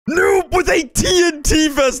birthday TNT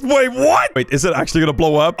vest. Wait, what? Wait, is it actually gonna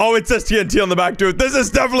blow up? Oh, it says TNT on the back, dude. This is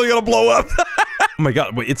definitely gonna blow up. Oh my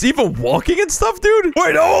god, wait, it's even walking and stuff, dude?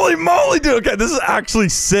 Wait, holy moly, dude. Okay, this is actually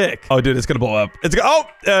sick. Oh, dude, it's gonna blow up.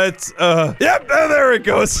 Yep, there it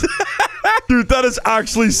goes. Dude, that is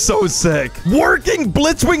actually so sick. Working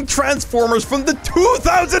Blitzwing Transformers from the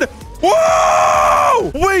 2000...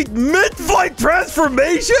 Whoa! Wait, mid-flight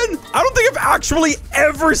transformation? I don't think I've actually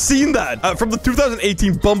ever seen that from the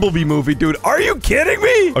 2018 Bumblebee movie, dude. Are you kidding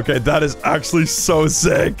me? Okay, that is actually so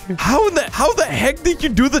sick. How the heck did you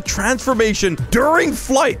do the transformation during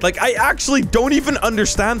flight? Like, I actually don't even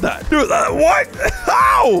understand that. Dude, what?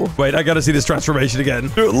 How? Wait, I gotta see this transformation again.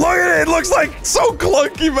 Dude, look at it. It looks like so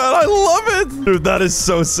clunky, man. I love it. Dude, that is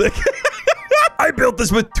so sick. I built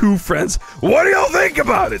this with 2 friends. What do y'all think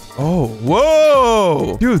about it? Oh,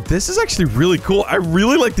 whoa. Dude, this is actually really cool. I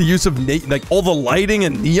really like the use of like all the lighting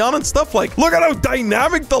and neon and stuff. Like, look at how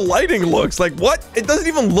dynamic the lighting looks. Like, what? It doesn't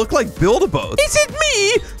even look like Build-A-Boat. Is it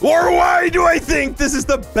me? Or why do I think this is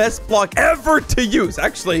the best block ever to use?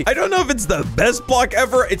 Actually, I don't know if it's the best block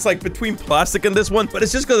ever. It's like between plastic and this one, but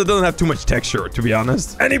it's just because it doesn't have too much texture, to be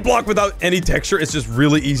honest. Any block without any texture is just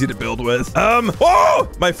really easy to build with. Oh,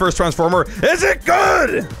 my first transformer. Is it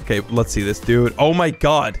good? Okay, let's see this, dude. Oh my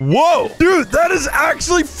god. Whoa, dude, that is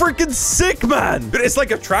actually freaking sick, man. Dude, it's like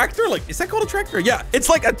a tractor. Like, is that called a tractor? Yeah, it's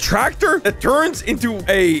like a tractor that turns into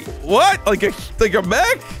a what? Like a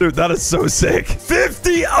mech? Dude, that is so sick.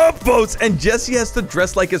 50 upvotes, and Jesse has to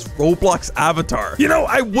dress like his Roblox avatar. You know,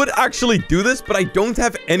 I would actually do this, but I don't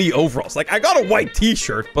have any overalls. Like, I got a white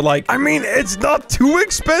t-shirt, but like, I mean, it's not too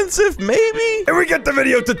expensive, maybe. If we get the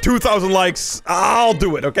video to 2,000 likes, I'll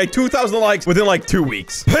do it, okay? 2,000 likes within like 2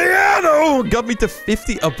 weeks. Piano got me to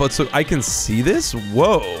 50 upvotes so I can see this.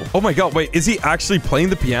 Whoa. Oh my god, wait, is he actually playing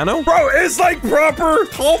the piano? Bro, it's like proper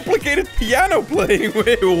complicated piano playing.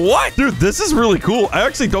 Wait, what? Dude, this is really cool. I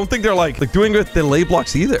actually don't think they're like doing it with delay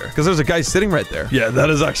blocks either, because there's a guy sitting right there. Yeah, that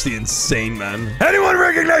is actually insane, man. Anyone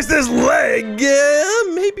recognize this leg? Yeah,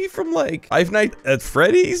 maybe from like Five Nights at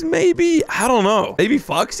Freddy's, maybe? I don't know. Maybe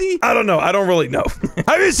Foxy? I don't know. I don't really know.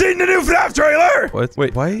 Have you seen the new FNAF trailer? What?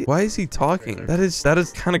 Wait, why is he talking? That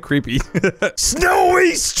is kind of creepy.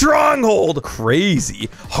 Snowy Stronghold. Crazy.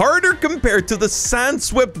 Harder compared to the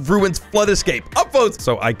Sandswept Ruins Flood Escape. Upvotes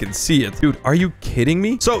so I can see it. Dude, are you kidding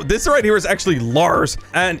me? So this right here is actually Lars,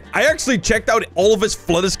 and I actually checked out all of his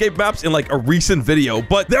Flood Escape maps in like a recent video,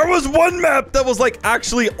 but there was one map that was like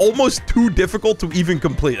actually almost too difficult to even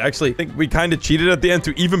complete. Actually, I think we kind of cheated at the end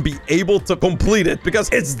to even be able to complete it because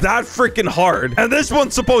it's that freaking hard. And this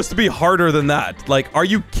one's supposed to be harder than that. Like, are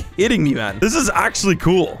you kidding me, man? This is actually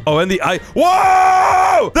cool. Oh, and the ice.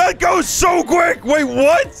 Whoa! That goes so quick. Wait,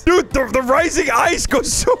 what? Dude, the rising ice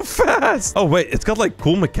goes so fast. Oh, wait, it's got like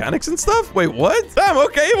cool mechanics and stuff. Wait, what? Damn,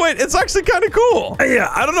 okay, wait, it's actually kind of cool.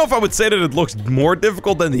 Yeah, I don't know if I would say that it looks more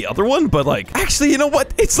difficult than the other one, but like, actually, you know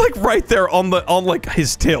what? It's like right there on like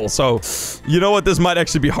his tail. So, you know what? This might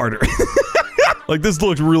actually be harder. Like, this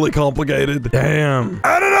looks really complicated. Damn.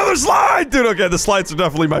 And another slide! Dude, okay, the slides are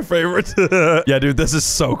definitely my favorite. Yeah, dude, this is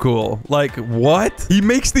so cool. Like, what? He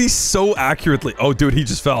makes these so accurately. Oh, dude, he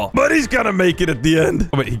just fell. But he's gonna make it at the end.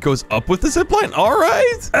 Oh, wait, he goes up with the zipline? All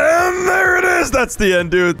right. And there it is. That's the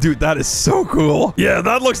end, dude. Dude, that is so cool. Yeah,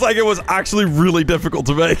 that looks like it was actually really difficult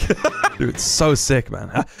to make. Dude, it's so sick, man.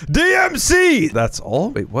 DMC! That's all?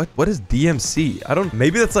 Wait, what? What is DMC? I don't...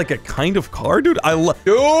 Maybe that's like a kind of car, dude?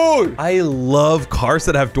 Dude! I love cars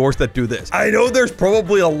that have doors that do this. I know there's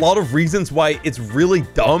probably a lot of reasons why it's really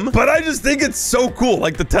dumb, but I just think it's so cool.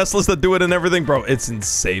 Like the Teslas that do it and everything, bro. It's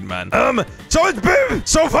insane, man.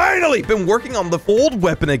 So finally been working on the fold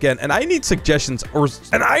weapon again, and I need suggestions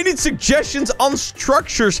on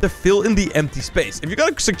structures to fill in the empty space. If you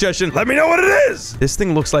got a suggestion, let me know what it is. This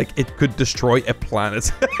thing looks like it could destroy a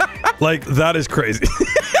planet. Like, that is crazy.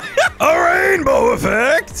 A rainbow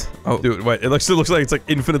effect. Oh, dude, wait. It actually looks like it's like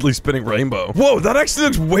infinitely spinning rainbow. Whoa, that actually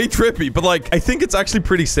looks way trippy, but like, I think it's actually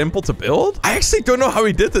pretty simple to build. I actually don't know how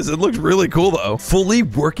he did this. It looks really cool, though. Fully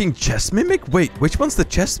working chest mimic? Wait, which one's the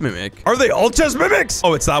chest mimic? Are they all chest mimics?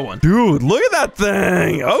 Oh, it's that one. Dude, look at that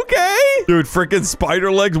thing. Okay. Dude, freaking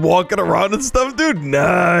spider legs walking around and stuff, dude.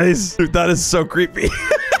 Nice. Dude, that is so creepy.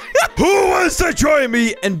 Who wants to join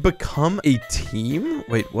me and become a team?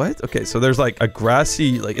 Wait, what? Okay, so there's like a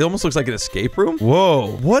grassy, like it almost looks like an escape room.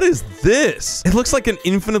 Whoa, what is this? It looks like an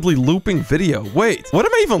infinitely looping video. Wait, what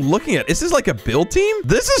am I even looking at? Is this like a build team?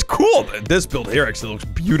 This is cool. This build here actually looks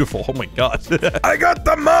beautiful. Oh my god. I got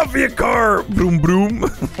the mafia car. Broom, broom.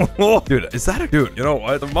 Dude, is that a dude? You know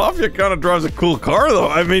what? The mafia kind of drives a cool car though.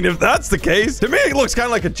 I mean, if that's the case, to me, it looks kind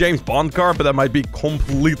of like a James Bond car, but that might be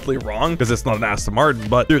completely wrong because it's not an Aston Martin.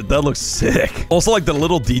 But dude, that that looks sick. Also, like the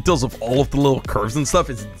little details of all of the little curves and stuff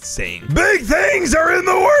is insane. Big things are in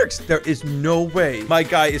the works. There is no way my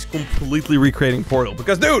guy is completely recreating Portal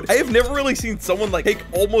because, dude, I have never really seen someone like take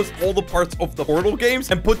almost all the parts of the Portal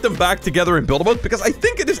games and put them back together in Build-A-Boat because I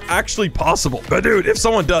think it is actually possible. But, dude, if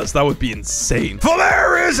someone does, that would be insane. So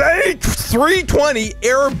there is a 320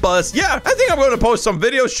 Airbus. Yeah, I think I'm going to post some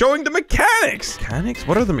videos showing the mechanics. Mechanics?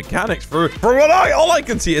 What are the mechanics? For what all I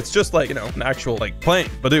can see, it's just like, you know, an actual like plane.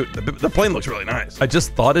 But dude, the plane looks really nice. I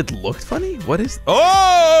just thought it looked funny. What is?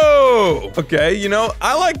 Oh, okay. You know,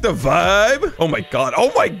 I like the vibe. Oh my god.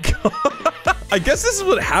 Oh my god. I guess this is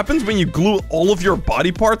what happens when you glue all of your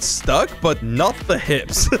body parts stuck, but not the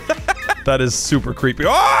hips. That is super creepy.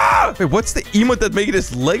 Ah! Wait, what's the emote that made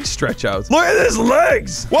his legs stretch out? Look at his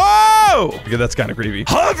legs. Whoa! Okay, that's kind of creepy.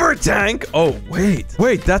 Hover tank. Oh, wait.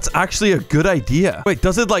 Wait, that's actually a good idea. Wait,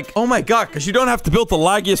 does it like... Oh my god, because you don't have to build the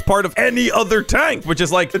laggiest part of any other tank, which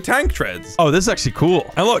is like the tank treads. Oh, this is actually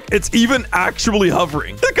cool. And look, it's even actually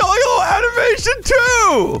hovering. They got like a little animation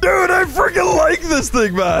too. Dude, I freaking like this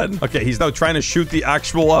thing, man. Okay, he's now trying to shoot the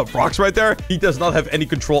actual rocks right there. He does not have any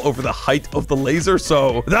control over the height of the laser,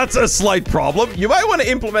 so that's a slight problem. You might want to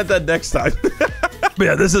implement that next time. But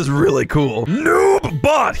yeah, this is really cool. Noob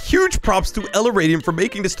bot. Huge props to Elleradium for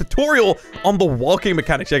making this tutorial on the walking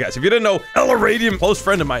mechanics. Yeah, guys, if you didn't know, Elleradium, close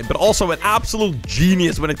friend of mine, but also an absolute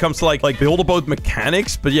genius when it comes to like Build-A-Boat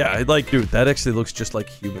mechanics. But yeah, like, dude, that actually looks just like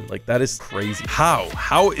human. Like, that is crazy.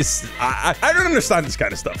 How is... I don't understand this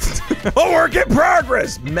kind of stuff. A work in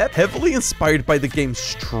progress. MECH, heavily inspired by the game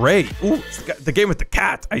Stray. Ooh, it's the game with the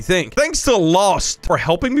cat, I think. Thanks to Lost for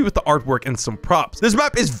helping me with the artwork and some props. This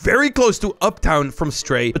map is very close to Uptown from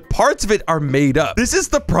Stray, but parts of it are made up. This is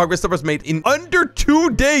the progress that was made in under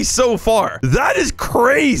 2 days so far. That is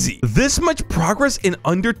crazy. This much progress in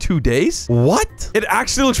under 2 days? What? It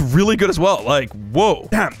actually looks really good as well. Like, whoa.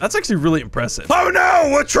 Damn, that's actually really impressive. Oh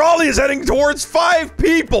no, a trolley is heading towards 5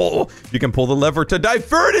 people. You can pull the lever to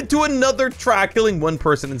divert it to another track, killing 1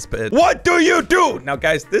 person instead. What do you do? Now,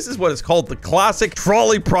 guys, this is what is called the classic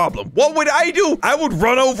trolley problem. What would I do? I would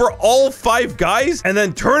run over all 5 guys and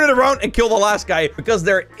then turn it around and kill the last guy because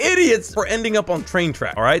they're idiots for ending up on train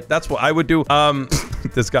track. All right, that's what I would do.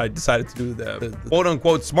 This guy decided to do the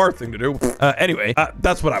quote-unquote smart thing to do. Anyway,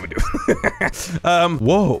 that's what I would do.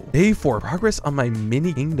 Whoa. Day 4. Progress on my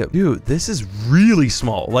mini kingdom. Dude, this is really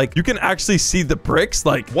small. Like, you can actually see the bricks.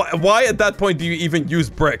 Like, why at that point do you even use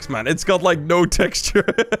bricks, man? It's got, like, no texture.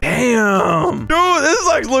 Damn. Dude, this is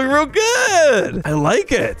like looking real good. I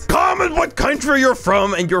like it. Comment what country you're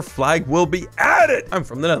from and your flag will be added. I'm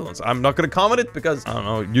from the Netherlands. I'm not going to comment it because, I don't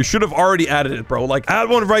know, you should have already added it, bro. Like, add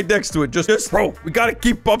one right next to it. Just bro, we got to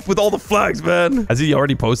keep up with all the flags, man. Has he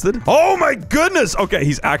already posted? Oh my goodness. Okay,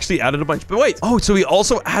 he's actually added a bunch. But wait. Oh, so he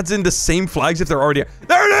also adds in the same flags if they're already...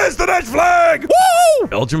 There it is, the Dutch flag. Woo!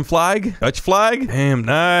 Belgium flag, Dutch flag. Damn,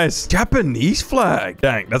 nice. Japanese flag.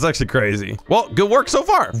 Dang, that's actually crazy. Well, good work so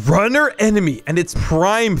far. Runner enemy and its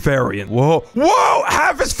prime variant. Whoa. Whoa,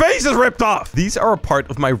 half his face is ripped off. These are a part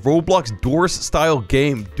of my Roblox Doors style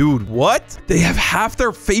game. Dude, what? They have half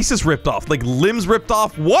their faces ripped off, like limbs ripped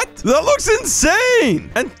off. What? That looks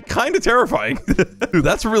insane and kind of terrifying. Dude,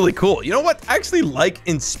 that's really cool. You know what? I actually like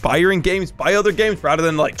inspiring games by other games rather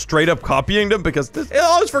than like straight up copying them because this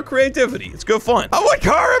allows for creativity. It's good fun. Oh, what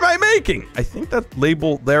car am I making? I think that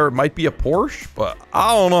label there might be a Porsche, but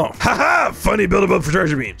I don't know. Haha, funny Build-A-Boat for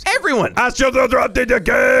treasure beams. Everyone, ask children to update the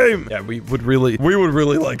game. Yeah, we would really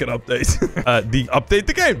like an update. Update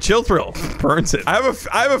the game. Chill Thrill burns it. I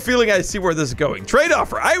have a feeling I see where this is going. Trade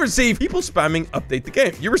offer. I receive people spamming update the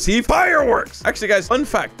game. You receive fireworks. Actually, guys, fun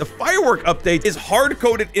fact, the firework update is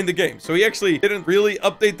hard-coded in the game. So he actually didn't really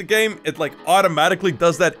update the game. It like automatically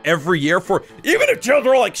does that every year for even if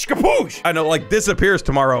children are like skapoosh. I know, like disappears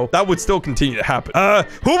tomorrow. That would still continue to happen.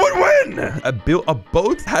 Who would win? A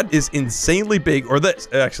boat that is insanely big, or this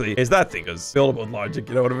actually is that thing is Build-A-Boat logic.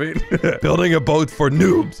 You know what I mean? Building a boat for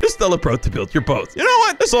noobs. Just tell a pro to build your boat. You know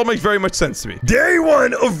what? This all makes very much sense to me. Day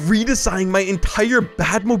 1 of redesigning my entire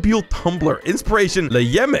Batmobile tumbler. Inspiration,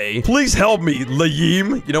 Layeme. Please help me,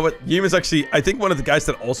 Layim. You know what? Yim is actually, I think, one of the guys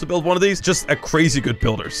that also built one of these. Just a crazy good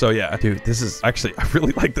builder. So yeah, dude, this is actually, I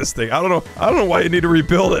really like this thing. I don't know why you need to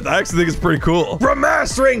rebuild it. I actually think it's pretty cool.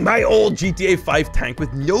 Remastering my old GTA 5 tank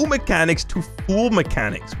with no mechanics to full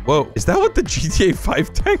mechanics. Whoa, is that what the GTA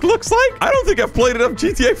 5 tank looks like? I don't think I've played enough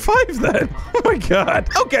GTA 5 then. Oh my god.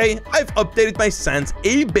 Okay, I've updated my sans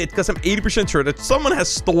a bit because I'm 80% sure that someone has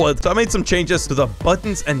stolen it. So I made some changes to the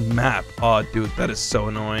buttons and map. Oh, dude, that is so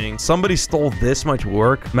annoying. Somebody stole this this much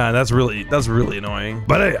work. Man, that's really annoying.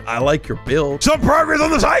 But hey, I like your build. Some progress on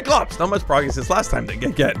the Cyclops. Not much progress since last time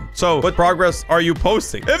again. So what progress are you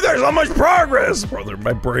posting? If there's not much progress, brother,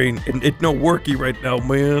 my brain, it no worky right now,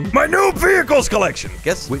 man. My new vehicles collection.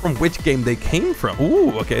 Guess from which game they came from.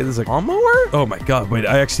 Ooh, okay, there's a lawnmower? Oh my god, wait,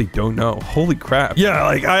 I actually don't know. Holy crap. Yeah,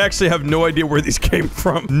 like, I actually have no idea where these came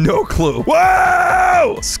from. No clue.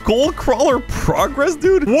 Wow! Skullcrawler progress,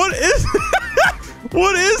 dude? What is...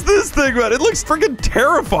 What is this thing, man? It looks freaking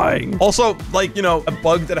terrifying. Also, like, you know, a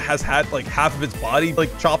bug that has had, like, half of its body,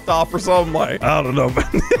 like, chopped off or something. Like, I don't know, man.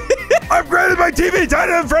 Upgraded my TV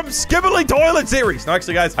Titan from Skibbly Toilet series. No,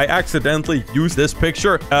 actually, guys, I accidentally used this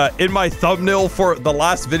picture in my thumbnail for the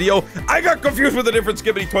last video. I got confused with a different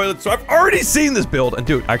Skibbly Toilet, so I've already seen this build. And,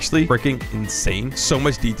 dude, actually freaking insane. So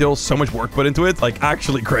much detail, so much work put into it. Like,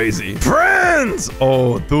 actually crazy. Friends!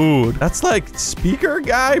 Oh, dude. That's, like, speaker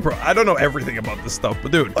guy? Bro, I don't know everything about this stuff,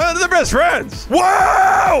 but, dude, they're the best friends.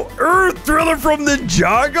 Wow! Earth Driller from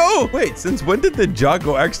Ninjago? Wait, since when did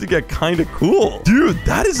Ninjago actually get kind of cool? Dude,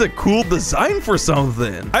 that is a cool design for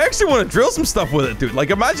something. I actually want to drill some stuff with it, dude. Like,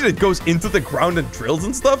 imagine it goes into the ground and drills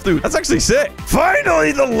and stuff, dude. That's actually sick.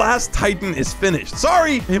 Finally, the last Titan is finished.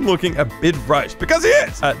 Sorry, him looking a bit rushed, because he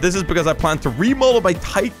is. This is because I plan to remodel my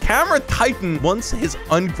camera Titan once his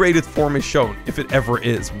ungraded form is shown, if it ever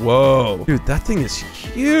is. Whoa. Dude, that thing is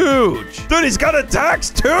huge. Dude, he's got attacks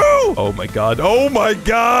too. Oh my god. Oh my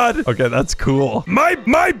god. Okay, that's cool.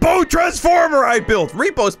 My boat transformer I built.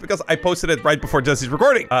 Repost because I posted it right before Jesse's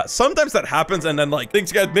recording. Sometimes that happens and then like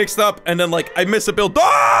things get mixed up and then like I miss a build.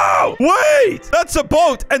 Oh, wait, that's a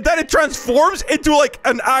boat and then it transforms into like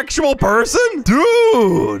an actual person.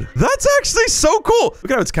 Dude, that's actually so cool.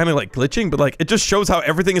 Look at how it's kind of like glitching, but like it just shows how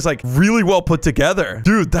everything is like really well put together.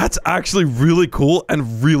 Dude, that's actually really cool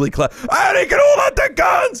and really clever. And he can hold on to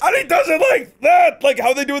guns and he does it like that, like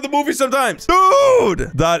how they do in the movie sometimes.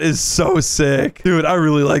 Dude, that is so sick. Dude, I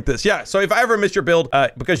really like this. Yeah, so if I ever miss your build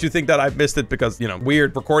because you think that I've missed it because, you know,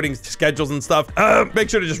 weird recording schedules and stuff, make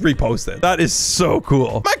sure to just repost it. That is so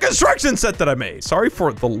cool. My construction set that I made. Sorry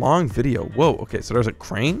for the long video. Whoa, okay, so there's a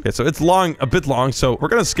crane. Okay, so it's long, a bit long, so we're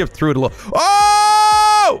gonna skip through it a little.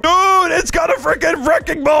 Oh! Dude, it's got a freaking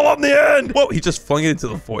wrecking ball on the end. Whoa, he just flung it into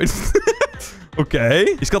the void.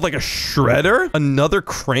 Okay. He's got like a shredder, another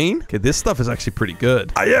crane. Okay, this stuff is actually pretty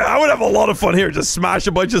good. Yeah, I would have a lot of fun here. Just smash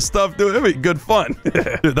a bunch of stuff, dude. It'd be good fun.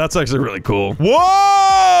 Dude, that's actually really cool.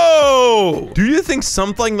 Whoa! Do you think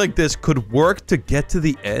something like this could work to get to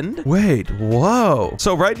the end? Wait, whoa.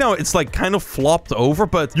 So right now it's like kind of flopped over,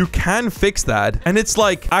 but you can fix that. And it's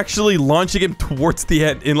like actually launching him towards the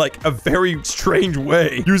end in like a very strange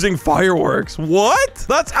way using fireworks. What?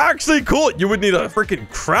 That's actually cool. You would need a freaking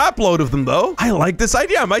crap load of them though. I like this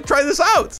idea. I might try this out.